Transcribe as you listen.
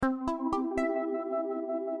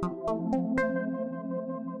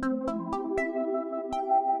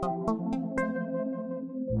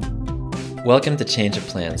Welcome to Change of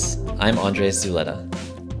Plans. I'm Andres Zuleta.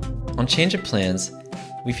 On Change of Plans,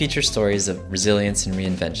 we feature stories of resilience and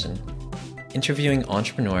reinvention, interviewing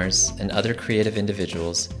entrepreneurs and other creative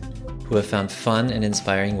individuals who have found fun and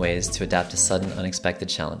inspiring ways to adapt to sudden, unexpected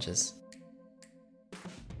challenges.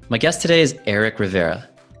 My guest today is Eric Rivera,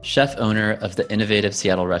 chef-owner of the innovative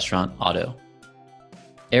Seattle restaurant Otto.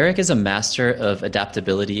 Eric is a master of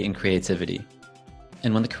adaptability and creativity,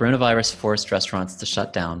 and when the coronavirus forced restaurants to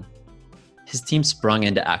shut down, his team sprung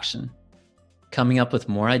into action, coming up with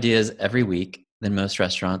more ideas every week than most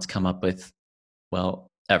restaurants come up with, well,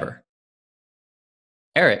 ever.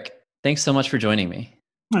 Eric, thanks so much for joining me.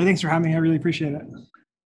 Thanks for having me. I really appreciate it.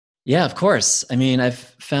 Yeah, of course. I mean,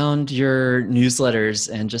 I've found your newsletters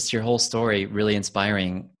and just your whole story really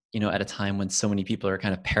inspiring, at a time when so many people are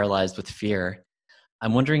kind of paralyzed with fear.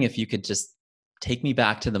 I'm wondering if you could just take me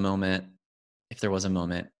back to the moment, if there was a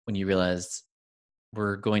moment, when you realized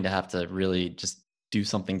we're going to have to really just do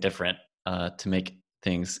something different to make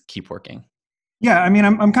things keep working. Yeah, I mean,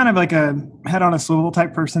 I'm kind of like a head on a swivel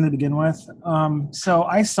type person to begin with. So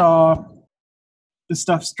I saw the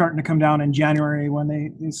stuff starting to come down in January when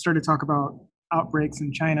they started to talk about outbreaks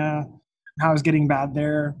in China, how it was getting bad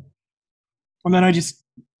there. And then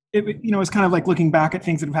it's kind of like looking back at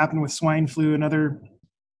things that have happened with swine flu and other,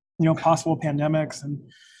 possible pandemics. And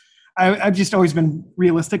I've just always been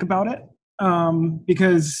realistic about it.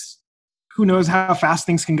 Because who knows how fast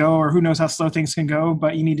things can go or who knows how slow things can go,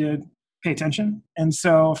 but you need to pay attention. And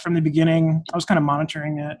so from the beginning, I was kind of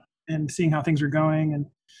monitoring it and seeing how things were going. And,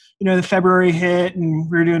 the February hit and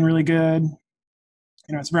we were doing really good.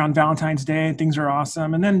 It's around Valentine's Day and things are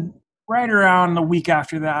awesome. And then right around the week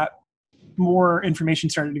after that, more information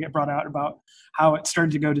started to get brought out about how it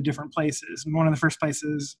started to go to different places. And one of the first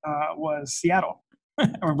places was Seattle,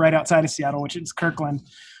 or right outside of Seattle, which is Kirkland.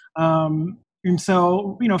 And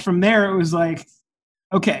so, from there it was like,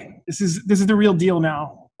 okay, this is the real deal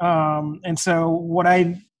now. And so what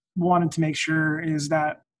I wanted to make sure is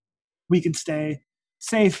that we could stay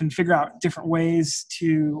safe and figure out different ways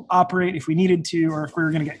to operate if we needed to, or if we were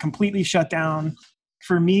going to get completely shut down.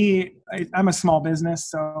 For me, I'm a small business,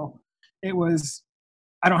 so I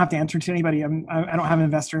don't have to answer to anybody. I don't have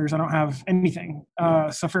investors. I don't have anything.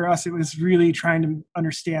 So for us, it was really trying to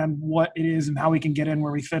understand what it is and how we can get in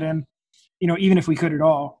where we fit in, even if we could at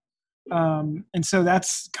all. And so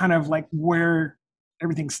that's kind of like where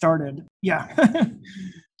everything started. Yeah.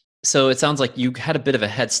 So it sounds like you had a bit of a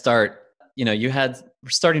head start. We're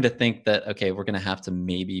starting to think that, okay, we're going to have to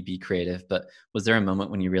maybe be creative, but was there a moment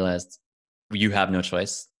when you realized you have no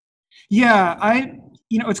choice? Yeah,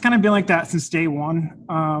 it's kind of been like that since day one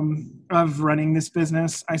of running this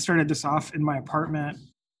business. I started this off in my apartment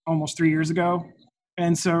almost 3 years ago.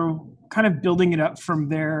 And so kind of building it up from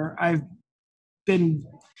there, I've been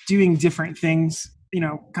doing different things,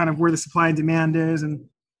 kind of where the supply and demand is and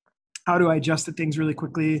how do I adjust the things really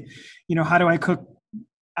quickly? How do I cook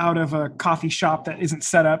out of a coffee shop that isn't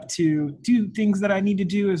set up to do things that I need to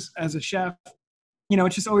do as a chef?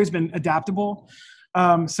 It's just always been adaptable.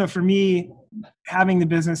 So for me, having the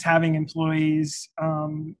business, having employees,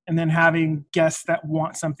 and then having guests that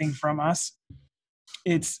want something from us,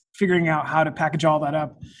 it's figuring out how to package all that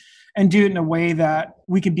up and do it in a way that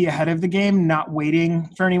we could be ahead of the game, not waiting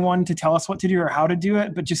for anyone to tell us what to do or how to do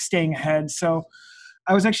it, but just staying ahead. So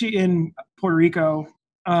I was actually in Puerto Rico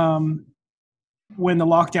when the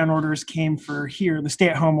lockdown orders came for here, the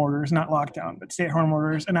stay-at-home orders, not lockdown, but stay-at-home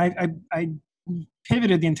orders. And I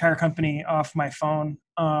pivoted the entire company off my phone,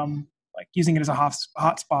 like using it as a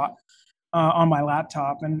hotspot on my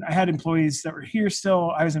laptop. And I had employees that were here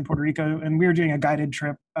still. I was in Puerto Rico and we were doing a guided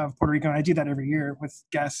trip of Puerto Rico. And I do that every year with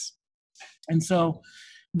guests. And so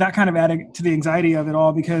that kind of added to the anxiety of it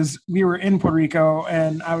all because we were in Puerto Rico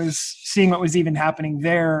and I was seeing what was even happening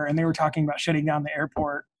there. And they were talking about shutting down the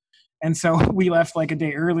airport. And so we left like a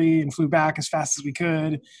day early and flew back as fast as we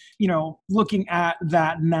could. Looking at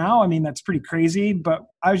that now, I mean, that's pretty crazy, but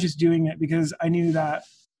I was just doing it because I knew that,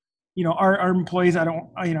 our employees, I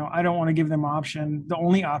don't want to give them option. The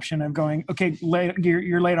only option of going, okay,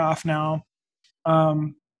 you're laid off now.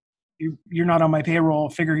 You're not on my payroll,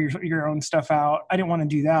 figure your own stuff out. I didn't want to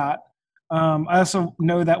do that. I also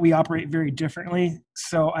know that we operate very differently.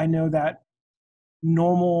 So I know that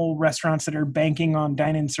normal restaurants that are banking on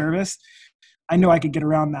dine-in service, I know I could get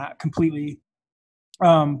around that completely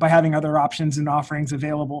by having other options and offerings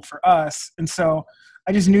available for us. And so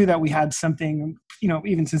I just knew that we had something,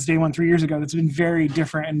 even since day one, 3 years ago, that's been very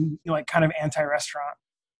different and like kind of anti-restaurant.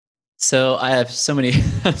 So I have so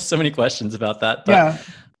many questions about that. But yeah.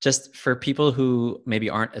 Just for people who maybe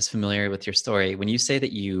aren't as familiar with your story, when you say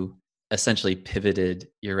that you essentially pivoted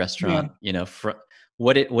your Yeah. restaurant,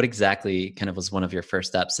 what exactly kind of was one of your first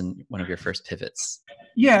steps and one of your first pivots?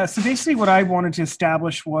 Yeah. So basically, what I wanted to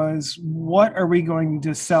establish was what are we going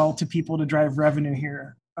to sell to people to drive revenue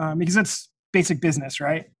here? Because that's basic business,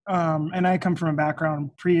 right? And I come from a background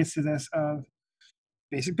previous to this of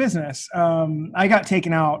basic business. I got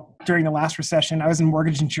taken out during the last recession. I was in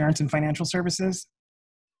mortgage insurance and financial services.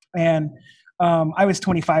 And I was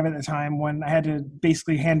 25 at the time when I had to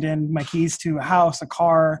basically hand in my keys to a house, a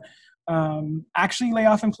car, actually lay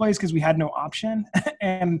off employees because we had no option.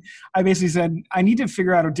 And I basically said, I need to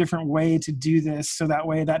figure out a different way to do this so that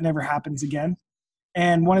way that never happens again.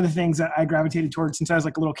 And one of the things that I gravitated towards since I was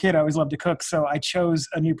like a little kid, I always loved to cook. So I chose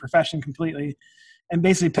a new profession completely and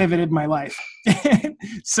basically pivoted my life.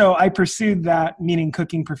 So I pursued that, meaning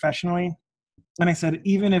cooking professionally. And I said,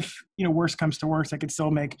 even if, worst comes to worst, I could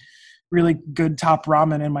still make really good top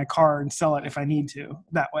ramen in my car and sell it if I need to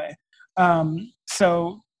that way.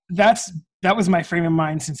 So that was my frame of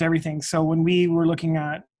mind since everything. So when we were looking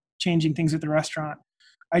at changing things at the restaurant,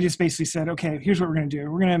 I just basically said, okay, here's what we're going to do.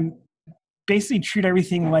 We're going to basically treat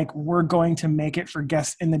everything like we're going to make it for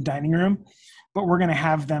guests in the dining room, but we're going to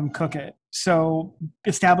have them cook it. So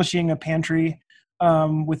establishing a pantry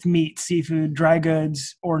with meat, seafood, dry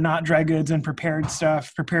goods or not dry goods and prepared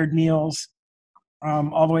stuff, prepared meals,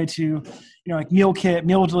 all the way to, like meal kit,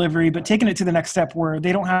 meal delivery, but taking it to the next step where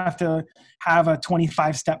they don't have to have a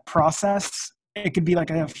 25-step process. It could be like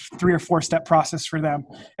a 3 or 4-step process for them.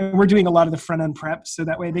 And we're doing a lot of the front end prep so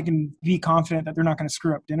that way they can be confident that they're not going to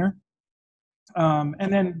screw up dinner.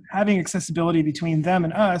 And then having accessibility between them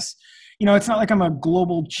and us, it's not like I'm a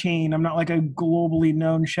global chain. I'm not like a globally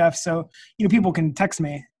known chef. So, people can text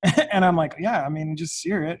me and I'm like, yeah, I mean, just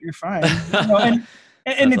sear it. You're fine.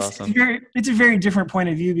 And That's awesome. it's a very different point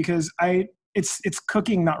of view because it's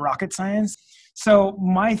cooking, not rocket science. So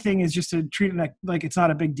my thing is just to treat it like it's not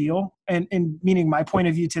a big deal and meaning my point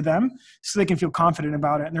of view to them so they can feel confident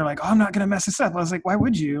about it. And they're like, oh, I'm not going to mess this up. I was like, why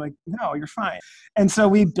would you? Like, no, you're fine. And so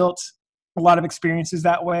we built a lot of experiences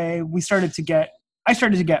that way. I started to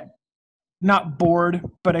get not bored,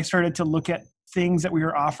 but I started to look at things that we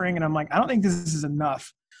were offering. And I'm like, I don't think this is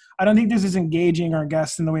enough. I don't think this is engaging our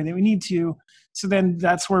guests in the way that we need to. So then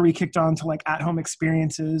that's where we kicked on to like at-home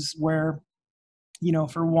experiences where,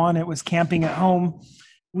 for one, it was camping at home.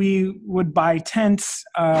 We would buy tents.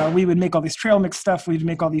 We would make all this trail mix stuff. We'd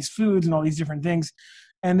make all these foods and all these different things.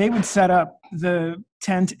 And they would set up the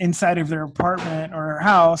tent inside of their apartment or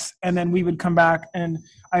house. And then we would come back and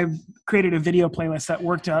I created a video playlist that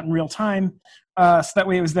worked out in real time. So that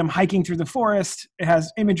way it was them hiking through the forest. It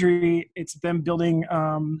has imagery. It's them building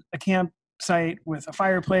a campsite with a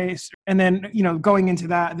fireplace. And then, going into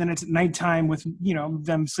that, then it's at nighttime with,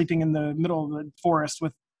 them sleeping in the middle of the forest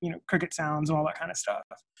with, cricket sounds and all that kind of stuff.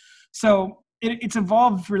 So it's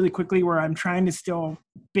evolved really quickly where I'm trying to still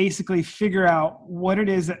basically figure out what it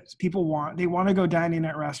is that people want. They want to go dining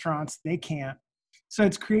at restaurants. They can't. So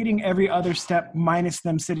it's creating every other step minus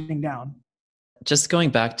them sitting down. Just going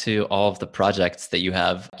back to all of the projects that you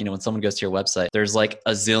have, when someone goes to your website, there's like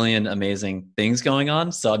a zillion amazing things going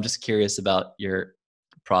on. So I'm just curious about your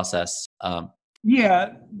process.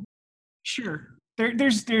 Yeah, sure.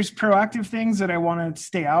 There's proactive things that I want to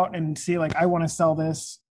stay out and see, like, I want to sell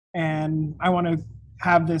this and I want to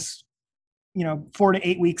have this, 4 to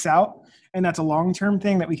 8 weeks out. And that's a long-term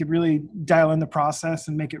thing that we could really dial in the process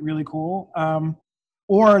and make it really cool.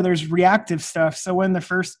 Or there's reactive stuff. So when the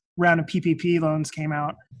first round of PPP loans came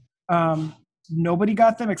out, nobody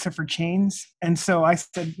got them except for chains. And so I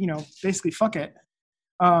said, basically, fuck it.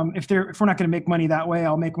 If we're not going to make money that way,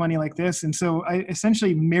 I'll make money like this. And so I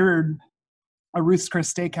essentially mirrored a Ruth's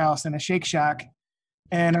Chris Steakhouse and a Shake Shack.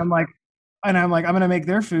 And I'm like, I'm going to make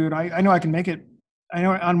their food. I know I can make it. I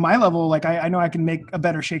know on my level, like I know I can make a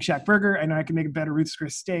better Shake Shack burger. I know I can make a better Ruth's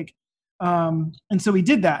Chris steak. And so we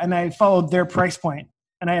did that and I followed their price point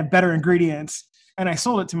and I have better ingredients and I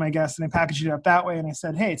sold it to my guests and I packaged it up that way. And I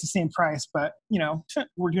said, hey, it's the same price, but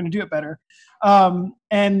we're going to do it better.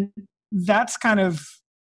 And that's kind of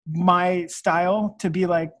my style to be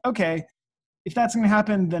like, okay, if that's going to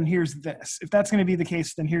happen, then here's this. If that's going to be the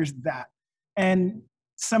case, then here's that. And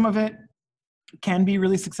some of it can be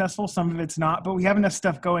really successful. Some of it's not, but we have enough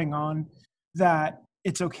stuff going on that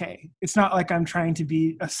it's okay. It's not like I'm trying to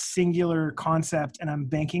be a singular concept and I'm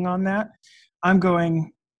banking on that. I'm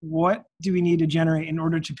going, what do we need to generate in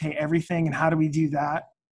order to pay everything? And how do we do that?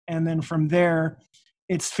 And then from there,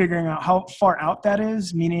 it's figuring out how far out that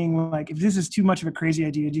is, meaning like, if this is too much of a crazy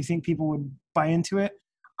idea, do you think people would buy into it?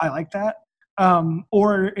 I like that.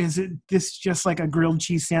 Or is it this just like a grilled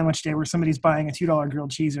cheese sandwich day where somebody's buying a $2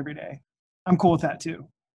 grilled cheese every day? I'm cool with that too.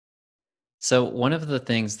 So one of the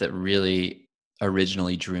things that really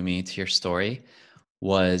originally drew me to your story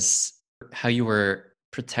was how you were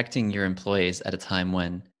protecting your employees at a time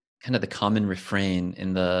when kind of the common refrain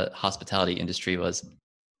in the hospitality industry was,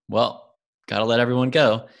 well, got to let everyone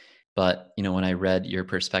go. But, when I read your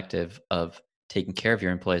perspective of taking care of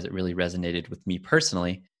your employees, it really resonated with me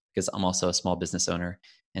personally because I'm also a small business owner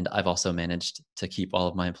and I've also managed to keep all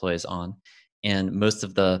of my employees on. And most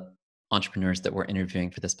of the entrepreneurs that we're interviewing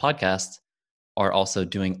for this podcast are also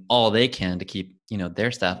doing all they can to keep,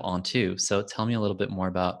 their staff on too. So tell me a little bit more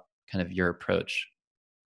about kind of your approach.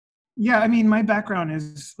 Yeah, I mean, my background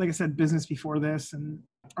is, like I said, business before this. And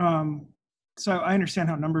so I understand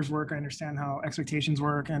how numbers work. I understand how expectations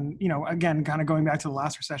work. And, again, kind of going back to the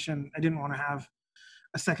last recession, I didn't want to have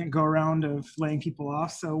a second go around of laying people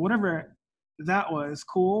off. So whatever that was,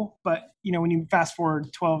 cool. But, when you fast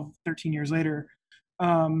forward 12, 13 years later,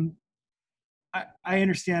 I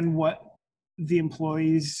understand what the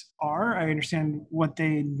employees are. I understand what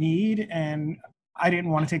they need. And I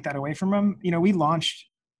didn't want to take that away from them. We launched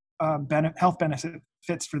health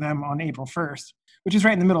benefits for them on April 1st, which is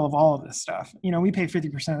right in the middle of all of this stuff. We pay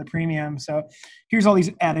 50% of the premium. So here's all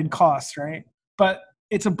these added costs, right? But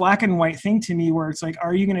it's a black and white thing to me where it's like,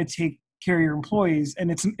 are you going to take care of your employees?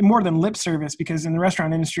 And it's more than lip service, because in the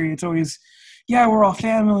restaurant industry, it's always, yeah, we're all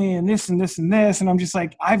family and this and this and this. And I'm just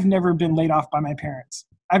like, I've never been laid off by my parents.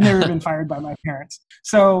 I've never been fired by my parents.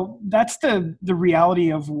 So that's the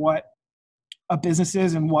reality of what a business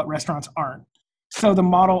is and what restaurants aren't. So the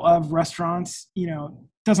model of restaurants,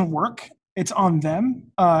 doesn't work. It's on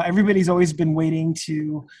them. Everybody's always been waiting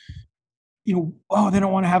to, they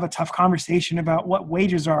don't want to have a tough conversation about what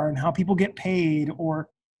wages are and how people get paid, or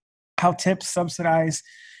how tips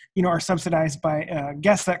are subsidized by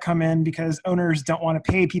guests that come in because owners don't want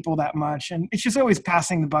to pay people that much. And it's just always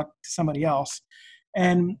passing the buck to somebody else.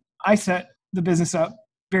 And I set the business up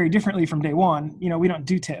very differently from day one. We don't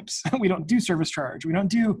do tips. We don't do service charge. We don't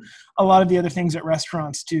do a lot of the other things that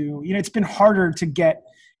restaurants do. It's been harder to get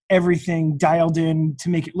everything dialed in to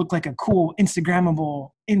make it look like a cool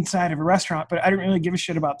Instagrammable inside of a restaurant, but I didn't really give a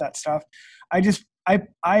shit about that stuff.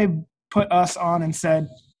 I put us on and said,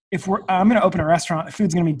 I'm going to open a restaurant, the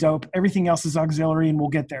food's going to be dope. Everything else is auxiliary and we'll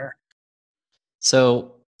get there.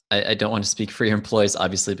 So I don't want to speak for your employees,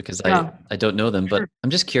 obviously, because I don't know them, but I'm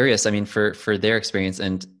just curious. I mean, for their experience,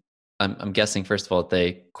 and I'm guessing, first of all,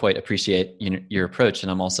 they quite appreciate your approach.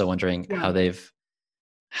 And I'm also wondering how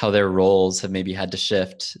their roles have maybe had to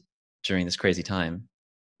shift during this crazy time.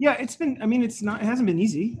 Yeah, it hasn't been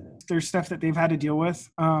easy. There's stuff that they've had to deal with.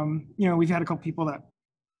 We've had a couple people that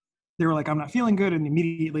they were like, I'm not feeling good. And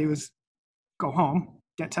immediately it was go home,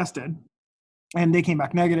 get tested. And they came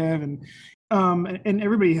back negative. And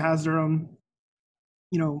everybody has their own,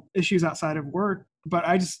 issues outside of work. But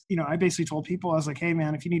I just, I basically told people, I was like, hey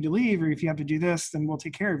man, if you need to leave or if you have to do this, then we'll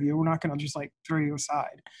take care of you. We're not going to just like throw you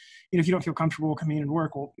aside. If you don't feel comfortable coming in and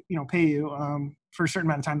work, we'll, pay you for a certain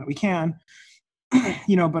amount of time that we can.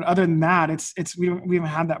 But other than that, we haven't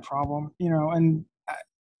had that problem, and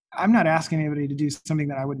I'm not asking anybody to do something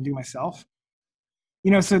that I wouldn't do myself.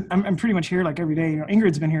 So I'm pretty much here like every day.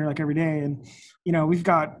 Ingrid's been here like every day, and we've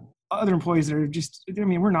got other employees that are just,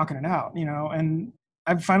 we're knocking it out, and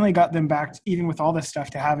I've finally got them back, even with all this stuff,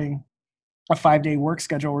 to having a 5-day work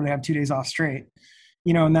schedule where they have 2 days off straight,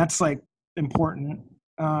 and that's like important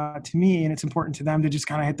to me, and it's important to them to just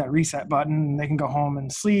kind of hit that reset button, and they can go home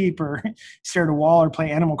and sleep or stare at a wall or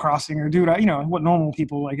play Animal Crossing or do what normal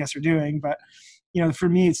people, I guess, are doing. But for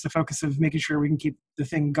me, it's the focus of making sure we can keep the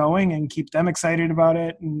thing going and keep them excited about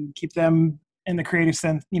it and keep them in the creative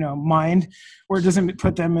sense, mind, where it doesn't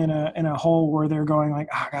put them in a hole where they're going like,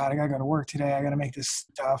 oh God, I gotta go to work today. I gotta make this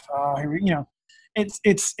stuff.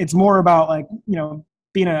 It's more about like,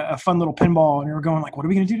 being a fun little pinball, and you're going like, what are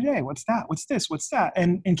we going to do today? What's that? What's this? What's that?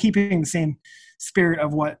 And keeping the same spirit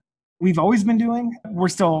of what we've always been doing. We're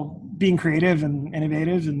still being creative and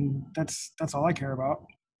innovative, and that's all I care about.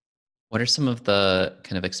 What are some of the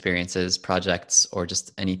kind of experiences, projects, or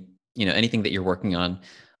just anything that you're working on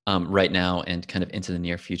right now and kind of into the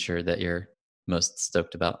near future that you're most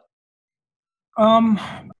stoked about?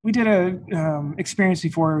 We did a experience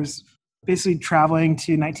before. It was basically traveling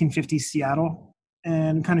to 1950s Seattle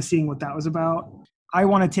and kind of seeing what that was about. I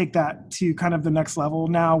want to take that to kind of the next level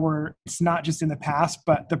now, where it's not just in the past,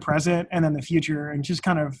 but the present and then the future, and just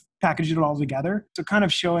kind of package it all together. So kind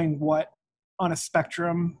of showing what on a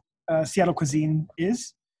spectrum Seattle cuisine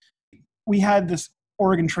is. We had this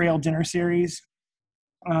Oregon Trail dinner series.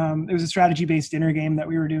 It was a strategy-based dinner game that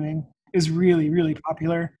we were doing. is really, really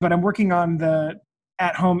popular. But I'm working on the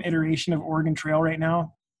at-home iteration of Oregon Trail right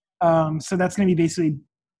now. So that's going to be basically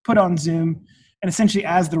put on Zoom. And essentially,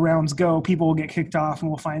 as the rounds go, people will get kicked off and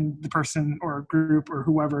we'll find the person or group or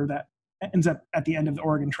whoever that ends up at the end of the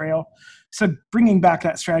Oregon Trail. So bringing back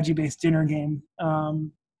that strategy-based dinner game.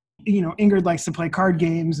 Ingrid likes to play card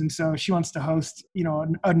games, and so she wants to host,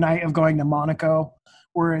 a night of going to Monaco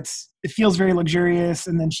where it feels very luxurious,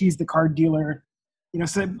 and then she's the card dealer,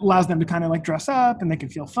 so it allows them to kind of like dress up and they can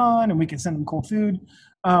feel fun and we can send them cool food.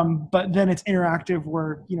 But then it's interactive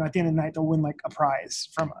where, at the end of the night, they'll win like a prize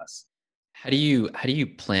from us. How do you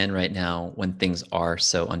plan right now when things are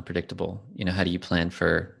so unpredictable? How do you plan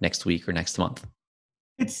for next week or next month?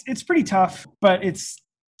 It's pretty tough, but it's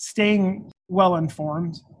staying well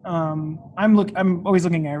informed. I'm always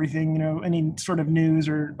looking at everything, any sort of news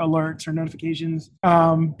or alerts or notifications.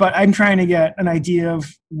 But I'm trying to get an idea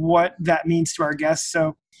of what that means to our guests.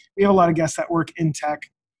 So we have a lot of guests that work in tech.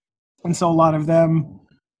 And so a lot of them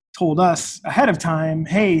told us ahead of time,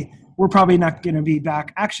 hey, we're probably not going to be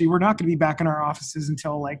back. Actually, we're not going to be back in our offices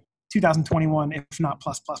until like 2021, if not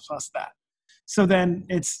plus that. So then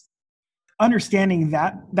it's understanding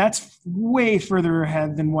that that's way further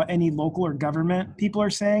ahead than what any local or government people are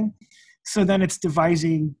saying. So then it's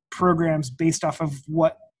devising programs based off of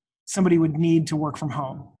what somebody would need to work from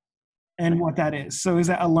home and what that is. So is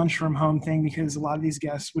that a lunch from home thing? Because a lot of these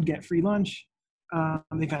guests would get free lunch.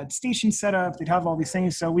 They've had stations set up. They'd have all these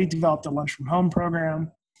things. So we developed a lunch from home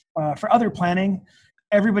program. For other planning,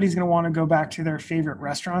 everybody's going to want to go back to their favorite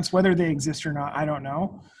restaurants, whether they exist or not, I don't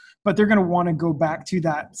know. But they're going to want to go back to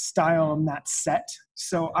that style and that set.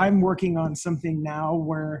 So I'm working on something now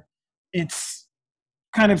where it's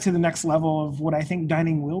kind of to the next level of what I think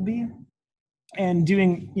dining will be, and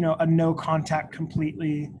doing, a no contact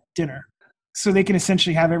completely dinner. So they can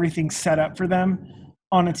essentially have everything set up for them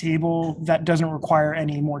on a table that doesn't require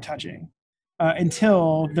any more touching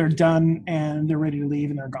until they're done and they're ready to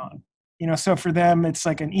leave and they're gone. So for them, it's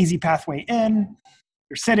like an easy pathway in.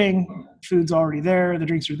 You're sitting, food's already there, the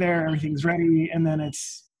drinks are there, everything's ready, and then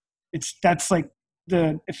that's like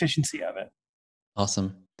the efficiency of it.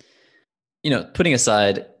 Awesome. Putting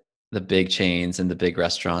aside the big chains and the big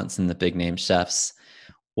restaurants and the big name chefs,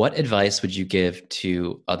 what advice would you give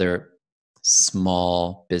to other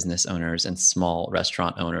small business owners and small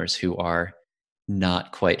restaurant owners who are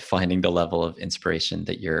not quite finding the level of inspiration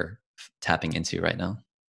that you're tapping into right now?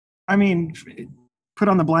 I mean, put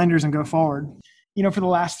on the blinders and go forward. For the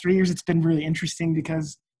last 3 years, it's been really interesting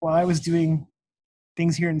because while I was doing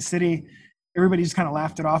things here in the city, everybody just kind of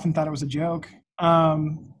laughed it off and thought it was a joke,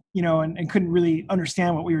 and couldn't really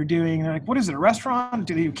understand what we were doing. And they're like, what is it, a restaurant?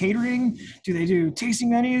 Do they do catering? Do they do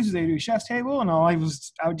tasting menus? Do they do chef's table? And I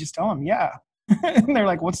would just tell them, yeah. And they're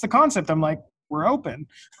like, what's the concept? I'm like, we're open.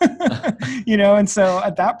 And so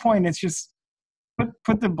at that point, it's just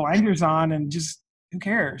put the blinders on and just, who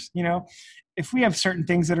cares? If we have certain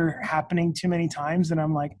things that are happening too many times, then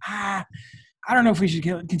I'm like, I don't know if we should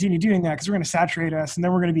continue doing that because we're going to saturate us and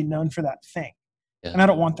then we're going to be known for that thing. Yeah. And I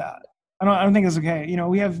don't want that. I don't think it's okay.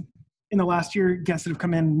 We have in the last year guests that have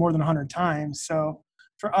come in more than 100 times. So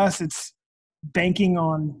for us, it's banking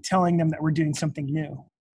on telling them that we're doing something new.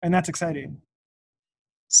 And that's exciting.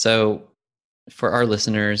 So for our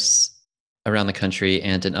listeners around the country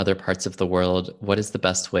and in other parts of the world, what is the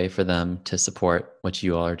best way for them to support what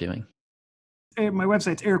you all are doing? My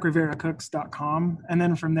website's ericriveracooks.com. And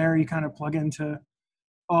then from there, you kind of plug into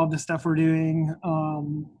all the stuff we're doing.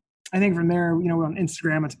 I think from there, we're on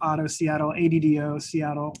Instagram, it's Otto Seattle, ADDO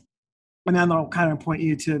Seattle. And then they'll kind of point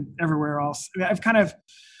you to everywhere else. I've kind of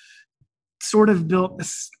sort of built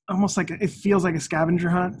this, almost like it feels like a scavenger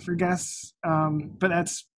hunt for guests, but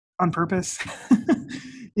that's on purpose.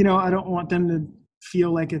 I don't want them to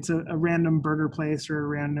feel like it's a random burger place or a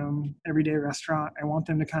random everyday restaurant. I want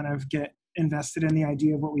them to kind of get invested in the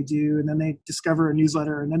idea of what we do, and then they discover a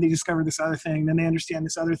newsletter, and then they discover this other thing, then they understand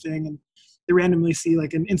this other thing, and they randomly see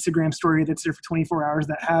like an Instagram story that's there for 24 hours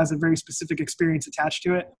that has a very specific experience attached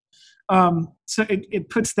to it. So it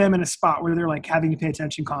puts them in a spot where they're like having to pay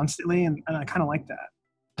attention constantly, and I kind of like that.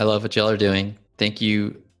 I love what y'all are doing. Thank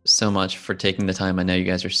you so much for taking the time. I know you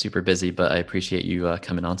guys are super busy, but I appreciate you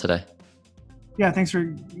coming on today. Yeah, thanks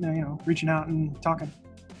for reaching out and talking.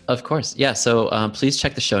 Of course. Yeah. So please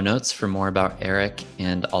check the show notes for more about Eric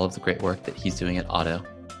and all of the great work that he's doing at Otto.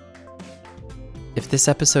 If this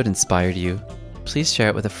episode inspired you, please share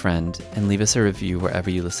it with a friend and leave us a review wherever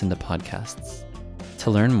you listen to podcasts.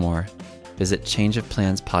 To learn more, visit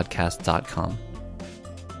changeofplanspodcast.com.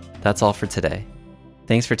 That's all for today.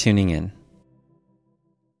 Thanks for tuning in.